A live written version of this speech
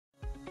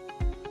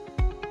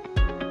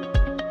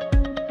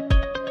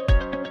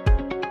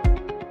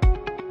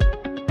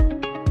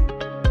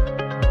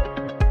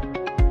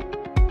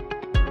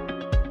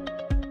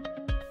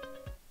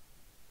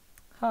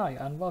Hi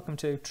and welcome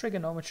to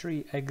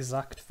Trigonometry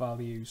Exact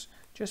Values.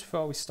 Just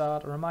before we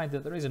start, a reminder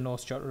that there is a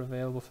notes jotter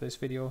available for this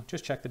video.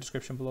 Just check the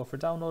description below for a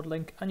download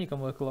link and you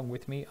can work along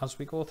with me as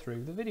we go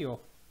through the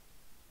video.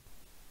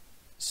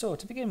 So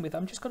to begin with,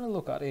 I'm just going to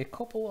look at a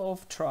couple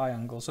of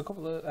triangles, a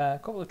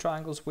couple of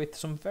triangles with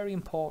some very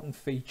important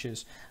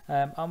features,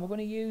 and we're going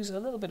to use a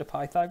little bit of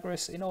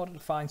Pythagoras in order to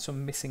find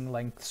some missing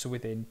lengths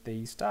within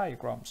these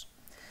diagrams.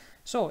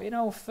 So in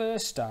our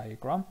first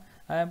diagram,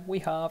 we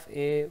have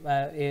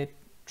a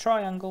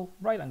triangle,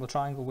 right angle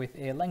triangle with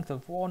a length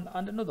of 1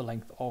 and another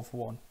length of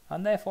 1,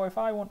 and therefore if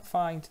I want to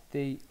find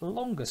the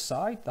longest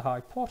side, the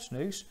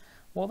hypotenuse,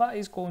 well that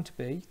is going to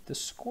be the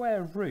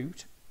square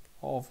root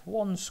of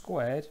 1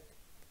 squared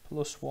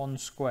plus 1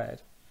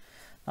 squared,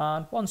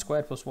 and 1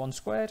 squared plus 1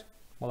 squared,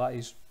 well that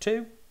is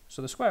 2,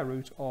 so the square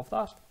root of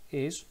that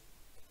is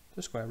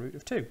the square root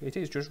of 2. It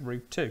is just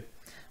root 2.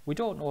 We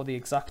don't know the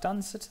exact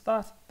answer to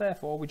that,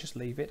 therefore we just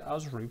leave it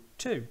as root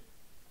 2.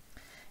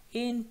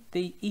 In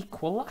the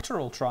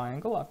equilateral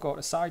triangle, I've got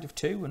a side of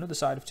 2, another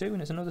side of 2, and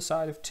there's another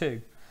side of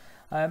 2.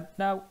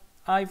 Now,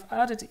 I've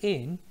added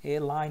in a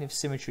line of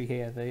symmetry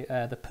here,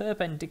 the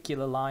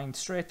perpendicular line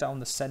straight down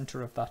the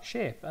centre of that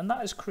shape, and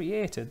that has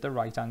created the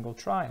right angle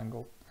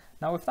triangle.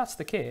 Now, if that's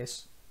the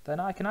case,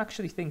 then I can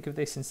actually think of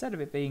this, instead of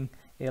it being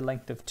a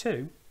length of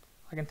 2,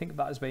 I can think of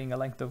that as being a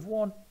length of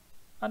 1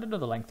 and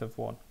another length of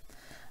 1.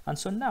 And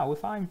so now,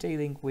 if I'm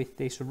dealing with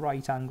this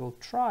right angle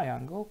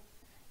triangle,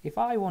 if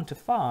I want to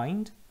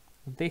find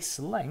this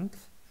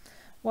length,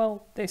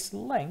 well this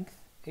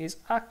length is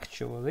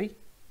actually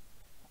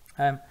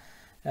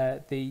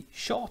the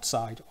short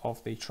side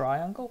of the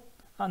triangle,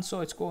 and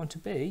so it's going to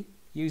be,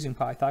 using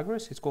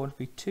Pythagoras, it's going to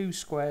be 2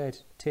 squared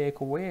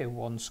take away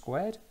 1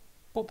 squared,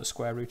 but the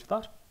square root of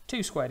that.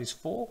 2 squared is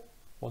 4,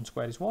 1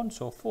 squared is 1,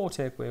 so 4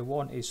 take away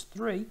 1 is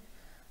 3,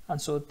 and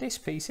so this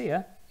piece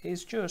here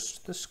is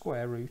just the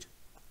square root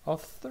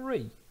of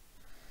 3.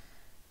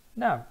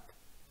 Now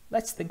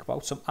let's think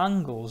about some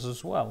angles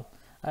as well.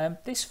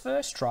 This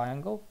first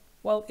triangle,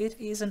 well, it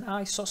is an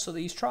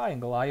isosceles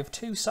triangle. I have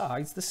two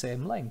sides the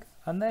same length,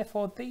 and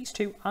therefore these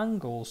two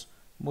angles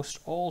must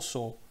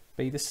also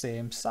be the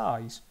same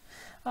size.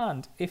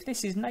 And if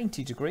this is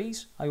 90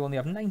 degrees, I only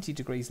have 90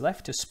 degrees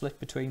left to split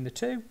between the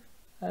two,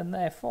 and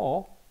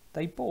therefore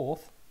they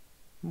both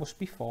must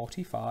be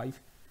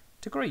 45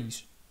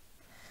 degrees.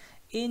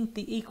 In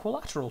the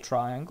equilateral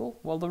triangle,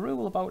 well, the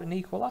rule about an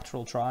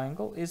equilateral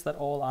triangle is that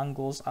all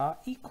angles are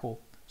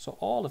equal. So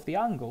all of the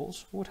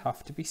angles would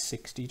have to be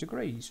 60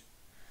 degrees.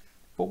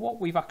 But what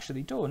we've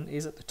actually done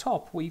is at the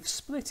top we've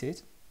split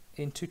it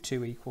into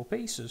two equal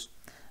pieces.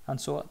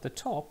 And so at the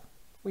top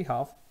we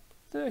have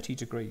 30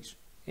 degrees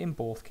in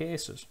both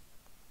cases.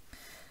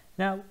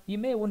 Now you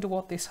may wonder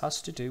what this has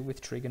to do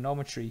with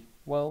trigonometry.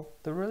 Well,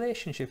 the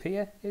relationship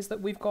here is that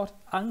we've got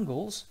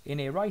angles in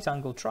a right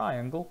angle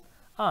triangle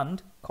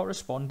and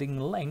corresponding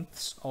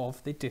lengths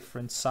of the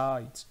different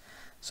sides.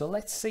 So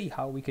let's see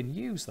how we can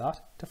use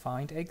that to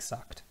find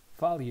exact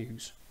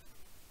values.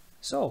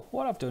 So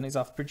what I've done is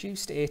I've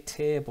produced a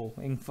table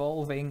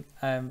involving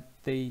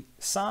the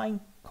sine,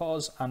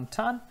 cos and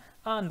tan,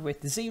 and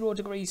with 0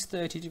 degrees,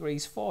 30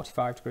 degrees,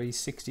 45 degrees,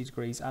 60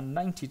 degrees and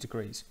 90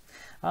 degrees.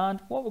 And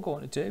what we're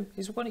going to do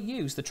is we're going to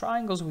use the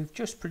triangles we've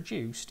just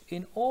produced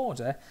in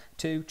order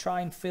to try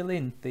and fill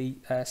in the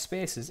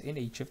spaces in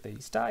each of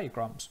these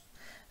diagrams.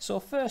 So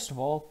first of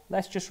all,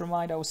 let's just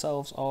remind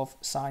ourselves of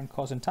sine,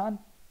 cos and tan.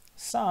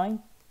 Sine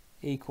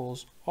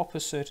equals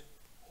opposite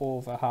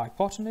over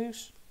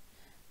hypotenuse,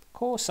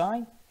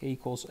 cosine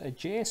equals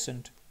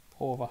adjacent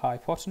over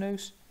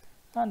hypotenuse,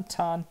 and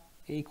tan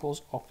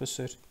equals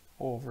opposite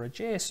over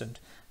adjacent,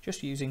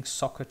 just using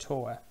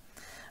SOHCAHTOA.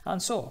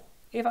 And so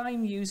if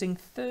I'm using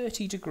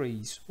 30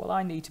 degrees, well,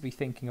 I need to be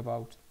thinking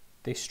about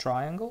this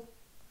triangle,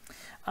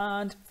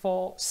 and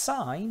for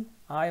sine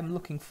I am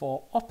looking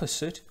for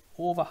opposite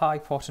over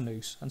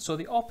hypotenuse, and so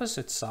the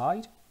opposite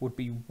side would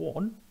be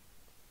 1,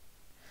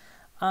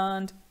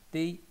 and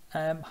the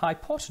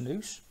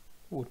hypotenuse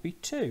would be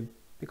 2,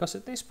 because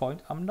at this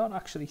point I'm not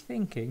actually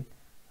thinking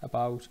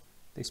about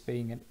this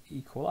being an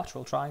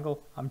equilateral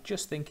triangle, I'm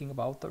just thinking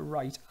about the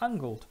right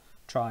angled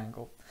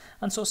triangle.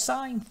 And so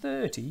sine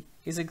 30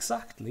 is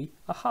exactly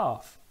a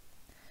half.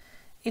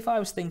 If I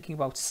was thinking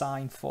about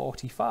sine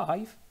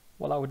 45,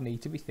 well, I would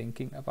need to be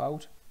thinking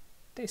about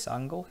this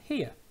angle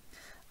here,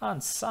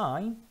 and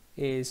sine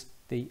is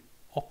the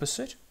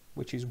opposite,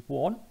 which is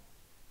 1,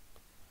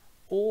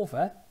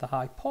 over the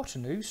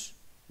hypotenuse,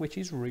 which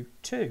is root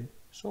 2,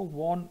 so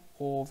 1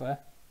 over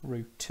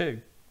root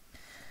 2.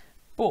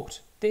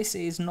 But this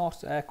is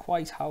not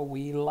quite how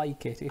we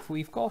like it. If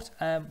we've got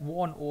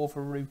 1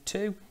 over root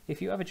 2,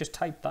 if you ever just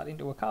type that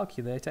into a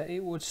calculator,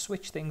 it would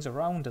switch things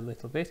around a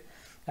little bit.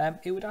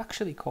 It would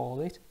actually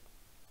call it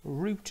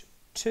root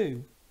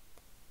 2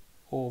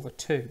 over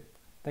 2.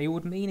 They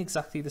would mean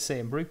exactly the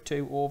same. Root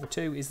 2 over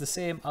 2 is the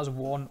same as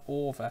 1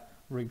 over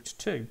root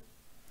 2.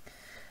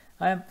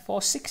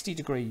 For 60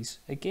 degrees,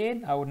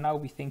 again, I would now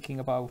be thinking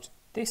about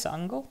this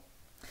angle,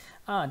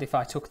 and if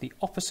I took the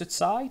opposite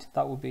side,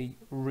 that would be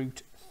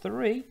root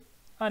 3,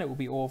 and it will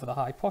be over the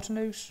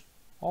hypotenuse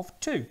of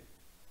 2.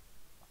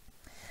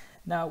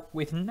 Now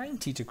with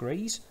 90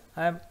 degrees,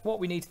 what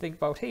we need to think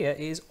about here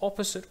is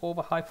opposite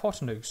over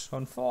hypotenuse.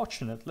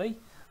 Unfortunately,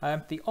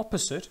 the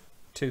opposite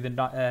to the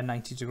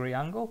 90 degree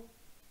angle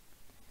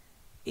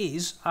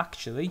is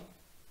actually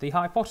the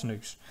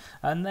hypotenuse,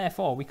 and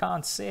therefore we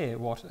can't say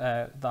what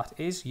that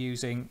is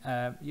using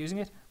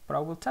it, but I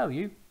will tell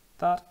you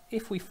that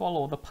if we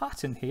follow the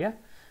pattern here,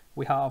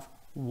 we have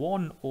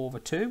 1 over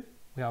 2,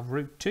 we have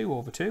root 2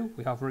 over 2,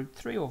 we have root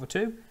 3 over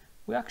 2,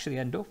 we actually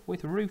end up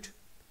with root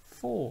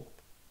 4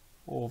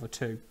 over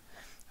 2.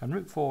 And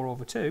root 4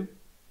 over 2,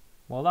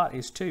 well, that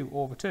is 2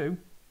 over 2,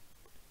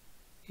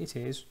 it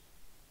is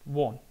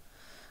 1.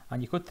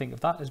 And you could think of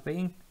that as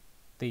being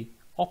the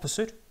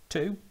opposite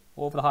 2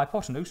 over the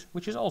hypotenuse,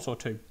 which is also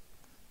 2.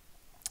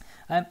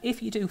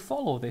 If you do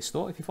follow this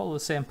though, if you follow the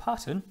same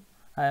pattern,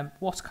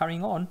 what's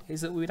carrying on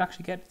is that we would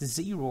actually get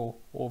 0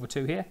 over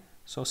 2 here.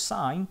 So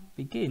sine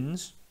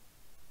begins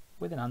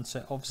with an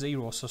answer of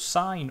 0. So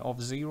sine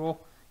of 0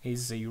 is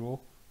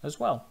 0 as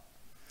well.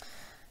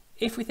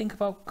 If we think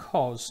about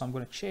cos, I'm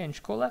going to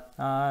change colour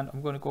and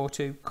I'm going to go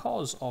to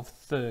cos of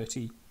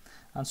 30.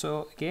 And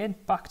so again,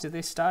 back to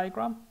this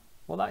diagram.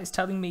 Well, that is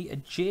telling me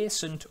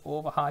adjacent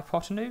over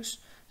hypotenuse.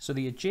 So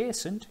the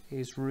adjacent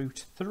is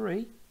root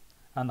 3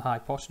 and the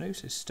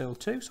hypotenuse is still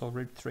 2, so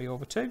root 3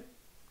 over 2.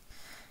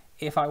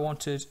 If I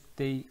wanted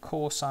the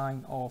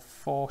cosine of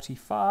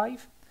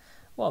 45,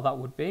 well, that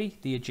would be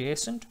the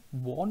adjacent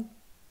 1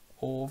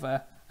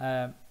 over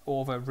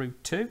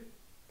root 2,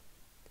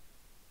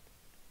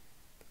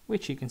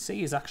 which you can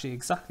see is actually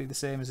exactly the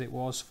same as it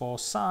was for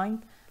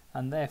sine,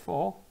 and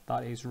therefore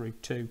that is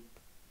root 2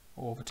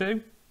 over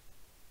 2.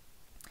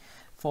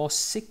 For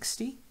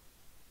 60,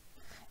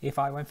 if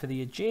I went for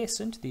the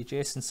adjacent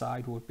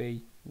side would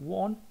be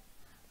 1,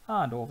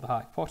 and over the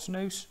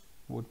hypotenuse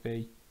would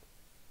be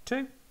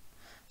 2,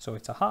 so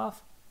it's a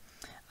half.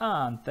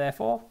 And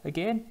therefore,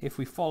 again, if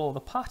we follow the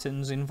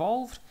patterns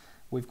involved,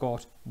 we've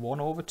got 1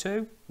 over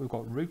 2, we've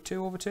got root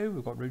 2 over 2,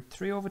 we've got root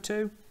 3 over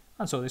 2,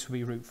 and so this would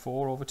be root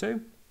 4 over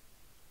 2,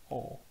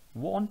 or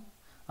 1,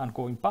 and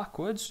going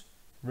backwards,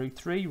 root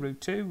 3, root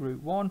 2,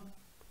 root 1,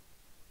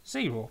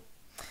 0.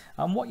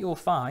 And what you'll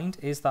find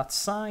is that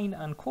sine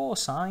and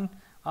cosine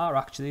are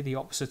actually the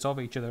opposites of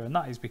each other, and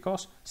that is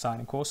because sine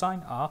and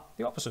cosine are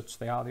the opposites.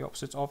 They are the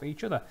opposites of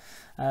each other.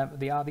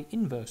 They are the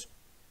inverse.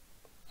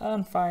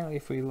 And finally,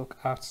 if we look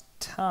at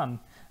tan,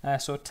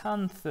 so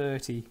tan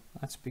 30,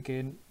 let's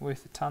begin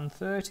with tan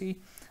 30.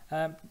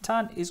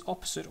 Tan is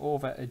opposite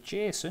over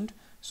adjacent,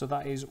 so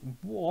that is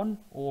 1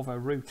 over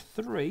root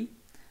 3.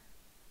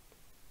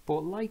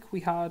 But like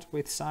we had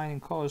with sine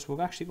and cos,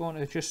 we're actually going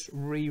to just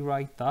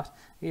rewrite that.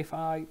 If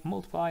I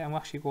multiply, I'm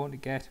actually going to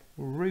get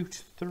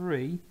root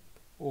 3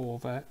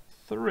 over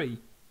 3.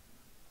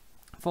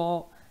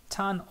 For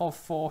tan of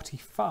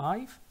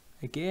 45,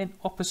 again,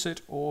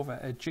 opposite over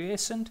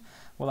adjacent,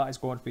 well, that is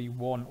going to be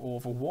 1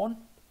 over 1,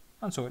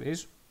 and so it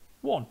is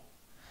 1.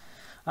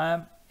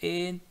 And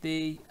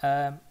then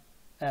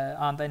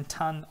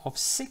tan of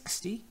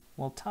 60,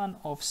 well, tan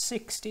of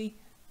 60,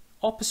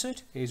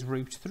 opposite is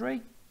root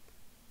 3,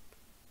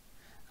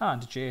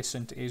 and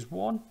adjacent is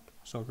 1,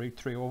 so root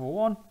 3 over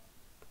 1,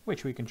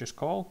 which we can just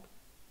call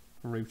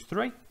root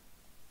 3.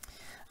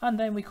 And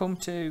then we come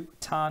to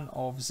tan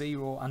of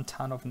 0 and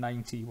tan of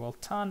 90. Well,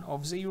 tan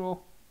of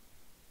 0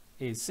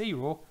 is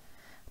 0.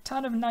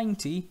 Tan of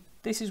 90,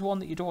 this is one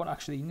that you don't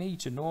actually need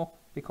to know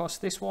because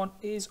this one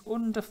is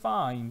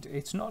undefined.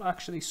 It's not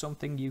actually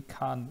something you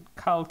can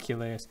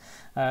calculate,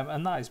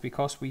 and that is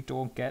because we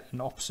don't get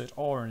an opposite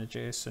or an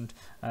adjacent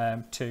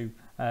to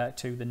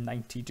the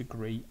 90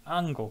 degree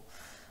angle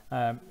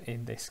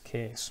in this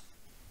case.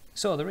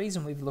 So the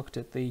reason we've looked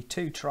at the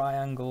two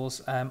triangles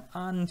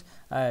and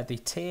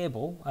the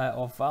table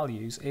of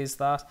values is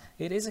that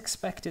it is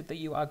expected that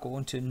you are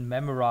going to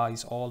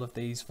memorize all of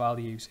these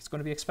values. It's going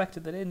to be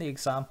expected that in the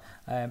exam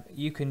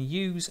you can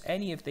use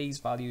any of these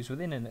values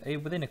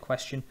within a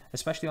question,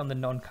 especially on the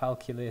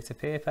non-calculator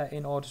paper,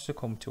 in order to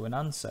come to an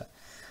answer.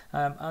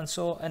 And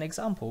so an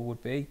example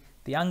would be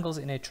the angles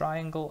in a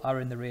triangle are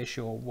in the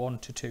ratio 1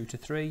 to 2 to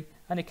 3,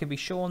 and it can be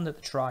shown that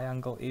the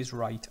triangle is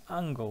right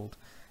angled.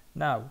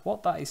 Now,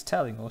 what that is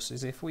telling us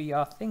is if we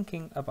are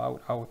thinking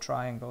about our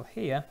triangle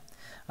here,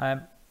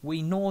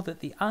 we know that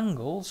the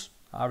angles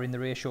are in the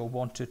ratio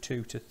 1 to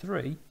 2 to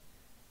 3,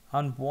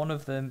 and one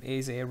of them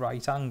is a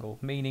right angle,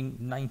 meaning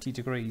 90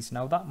 degrees.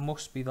 Now, that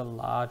must be the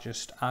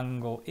largest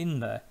angle in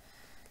there.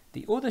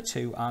 The other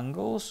two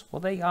angles, well,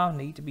 they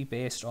need to be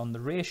based on the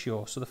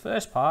ratio. So the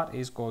first part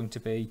is going to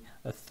be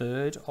a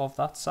third of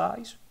that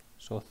size,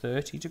 so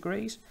 30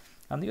 degrees,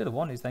 and the other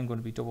one is then going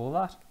to be double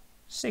that,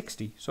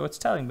 60. So it's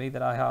telling me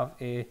that I have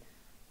a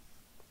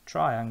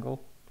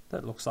triangle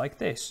that looks like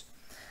this.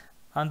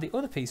 And the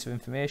other piece of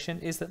information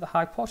is that the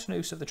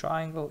hypotenuse of the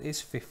triangle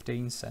is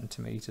 15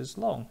 centimeters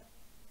long.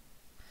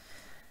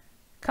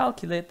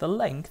 Calculate the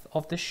length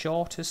of the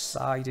shortest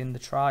side in the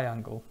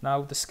triangle.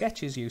 Now the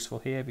sketch is useful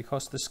here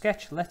because the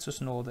sketch lets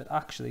us know that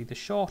actually the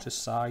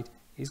shortest side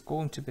is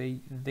going to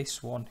be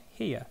this one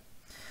here.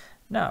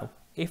 Now,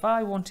 if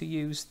I want to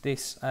use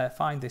this,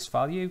 find this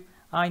value,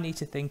 I need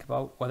to think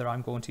about whether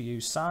I'm going to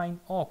use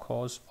sine or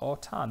cos or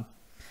tan.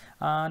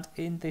 And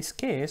in this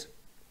case,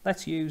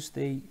 let's use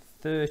the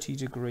 30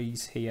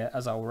 degrees here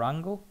as our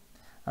angle.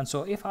 And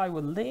so if I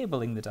were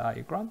labelling the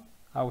diagram,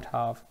 I would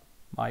have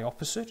my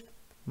opposite,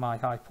 my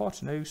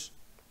hypotenuse,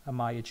 and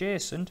my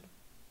adjacent.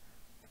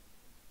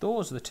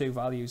 Those are the two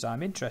values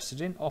I'm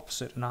interested in,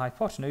 opposite and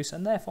hypotenuse,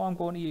 and therefore I'm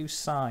going to use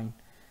sine.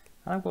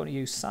 And I'm going to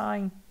use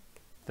sine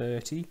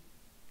 30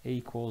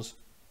 equals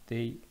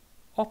the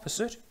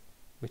opposite,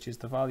 which is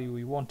the value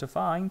we want to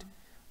find,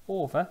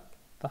 over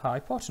the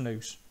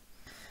hypotenuse.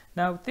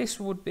 Now this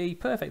would be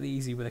perfectly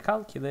easy with a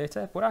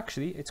calculator, but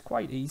actually it's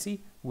quite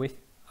easy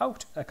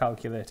without a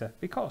calculator,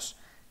 because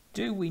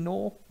do we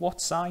know what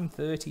sine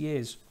 30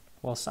 is?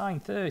 Well, sine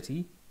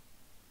 30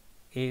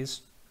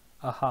 is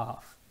a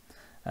half,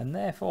 and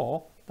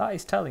therefore that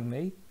is telling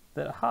me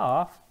that a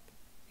half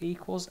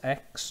equals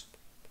x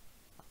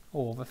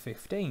over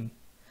 15.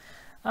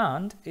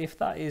 And if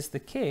that is the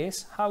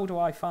case, how do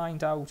I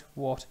find out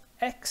what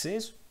x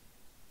is?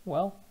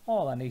 Well,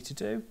 all I need to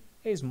do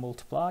is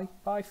multiply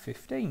by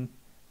 15.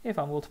 If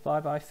I multiply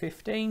by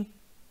 15,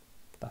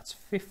 that's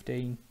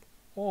 15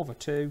 over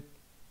 2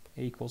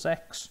 equals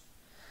x,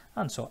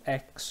 and so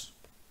x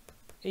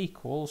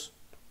equals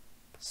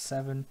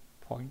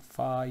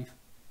 7.5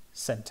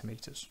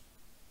 centimetres.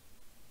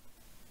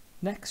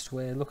 Next,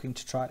 we're looking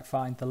to try to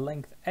find the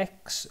length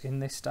x in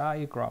this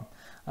diagram.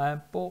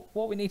 But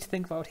what we need to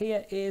think about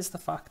here is the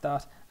fact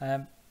that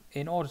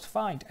in order to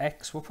find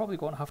x, we're probably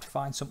going to have to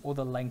find some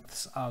other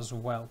lengths as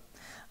well.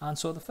 And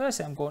so the first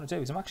thing I'm going to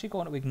do is I'm actually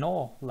going to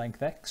ignore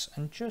length x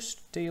and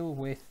just deal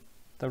with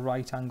the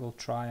right angled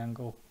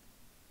triangle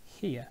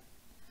here.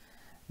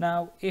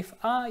 Now, if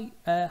I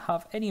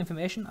have any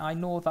information, I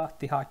know that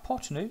the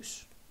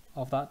hypotenuse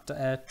of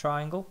that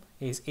triangle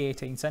is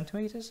 18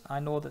 centimetres. I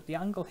know that the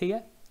angle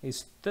here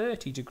is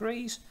 30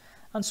 degrees,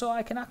 and so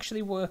I can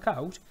actually work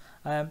out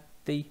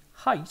the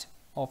height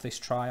of this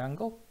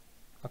triangle.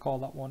 I call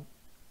that one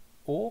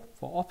O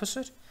for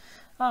opposite,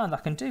 and I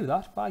can do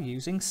that by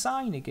using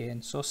sine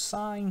again. So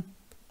sine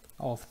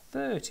of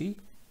 30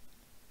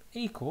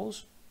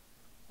 equals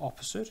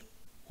opposite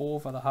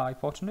over the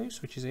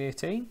hypotenuse, which is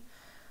 18,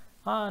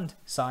 and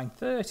sine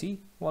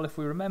 30, well, if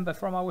we remember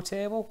from our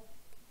table,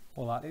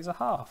 well, that is a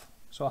half.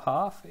 So a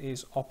half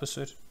is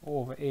opposite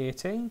over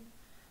 18.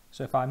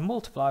 So if I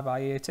multiply by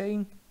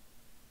 18,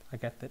 I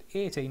get that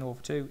 18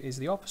 over 2 is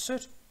the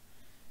opposite,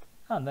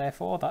 and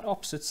therefore that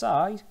opposite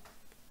side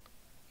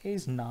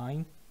is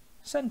 9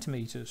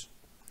 centimetres.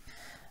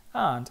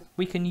 And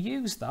we can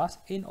use that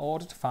in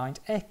order to find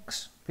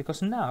x,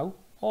 because now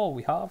all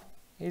we have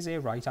is a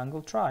right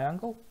angled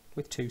triangle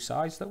with two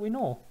sides that we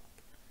know.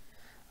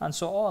 And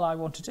so all I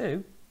want to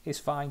do is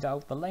find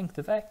out the length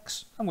of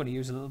x. I'm going to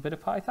use a little bit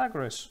of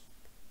Pythagoras.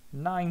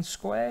 9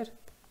 squared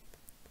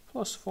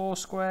plus 4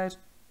 squared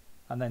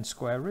and then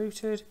square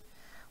rooted.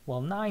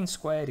 Well, 9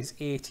 squared is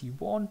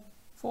 81,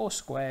 4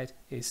 squared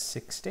is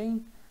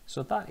 16,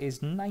 so that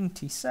is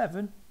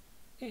 97.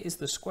 It is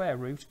the square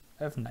root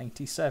of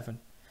 97.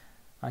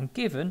 And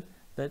given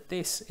that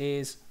this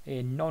is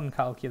a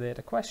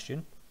non-calculator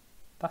question,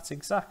 that's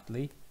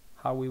exactly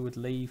how we would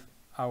leave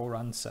our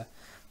answer,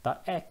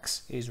 that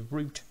x is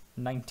root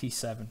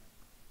 97.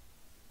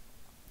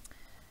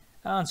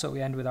 And so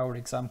we end with our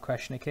exam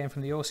question. It came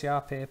from the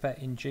OCR paper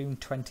in June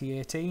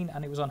 2018,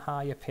 and it was on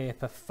higher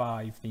paper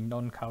 5, the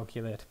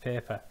non-calculator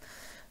paper.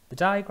 The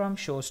diagram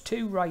shows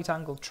two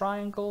right-angled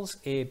triangles,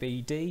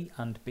 ABD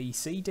and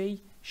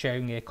BCD,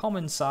 sharing a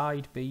common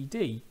side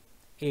BD.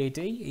 AD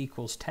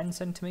equals 10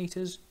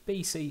 centimetres,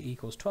 BC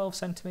equals 12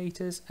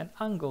 centimetres, and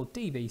angle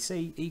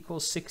DBC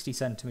equals 60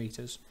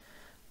 centimetres.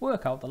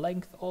 Work out the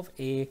length of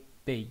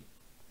AB.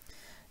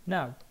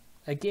 Now,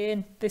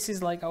 again, this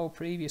is like our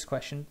previous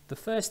question. The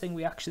first thing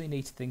we actually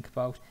need to think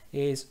about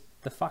is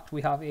the fact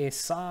we have a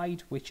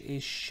side which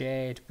is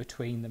shared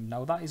between them.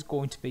 Now that is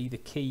going to be the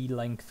key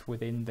length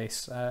within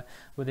this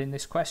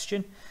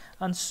question,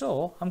 and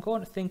so I'm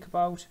going to think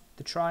about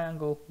the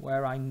triangle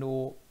where I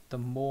know the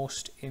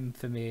most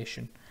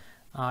information.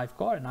 I've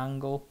got an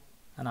angle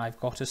and I've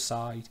got a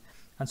side,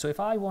 and so if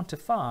I want to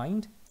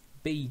find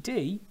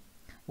BD,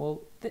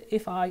 well,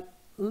 if I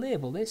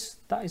label this,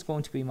 that is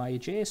going to be my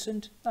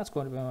adjacent, that's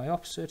going to be my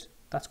opposite,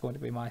 that's going to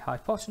be my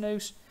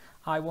hypotenuse.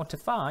 I want to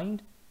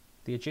find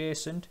the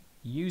adjacent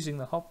using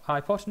the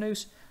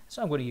hypotenuse,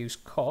 so I'm going to use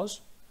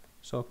cos.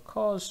 So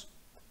cos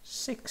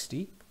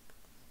 60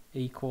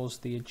 equals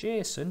the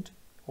adjacent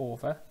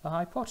over the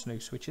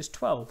hypotenuse, which is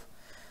 12.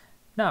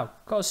 Now,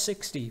 cos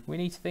 60, we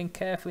need to think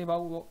carefully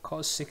about what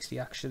cos 60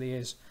 actually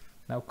is.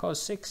 Now,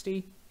 cos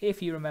 60,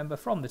 if you remember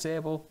from the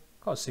table,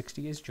 cos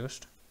 60 is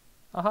just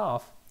a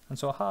half. And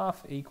so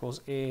half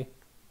equals a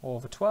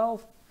over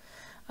 12.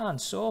 And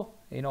so,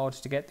 in order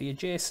to get the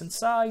adjacent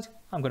side,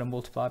 I'm going to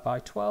multiply by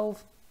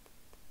 12.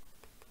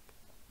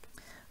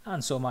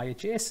 And so my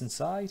adjacent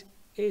side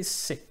is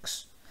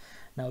 6.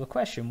 Now the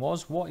question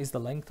was, what is the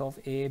length of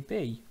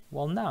AB?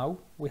 Well, now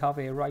we have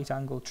a right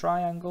angled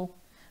triangle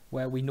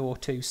where we know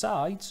two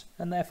sides,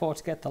 and therefore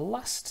to get the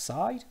last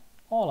side,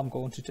 all I'm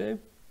going to do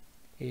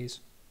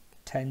is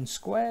 10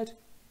 squared.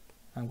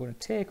 I'm going to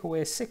take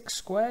away 6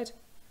 squared,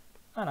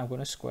 and I'm going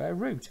to square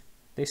root.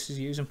 This is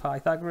using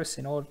Pythagoras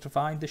in order to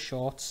find the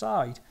short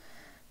side.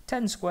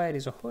 10 squared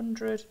is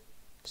 100,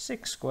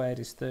 6 squared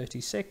is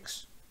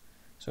 36,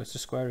 so it's the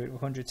square root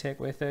of 100 take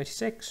away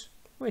 36,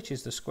 which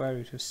is the square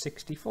root of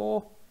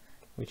 64,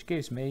 which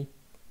gives me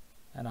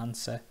an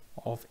answer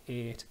of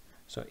 8.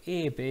 So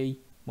AB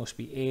must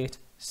be 8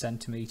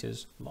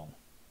 centimetres long.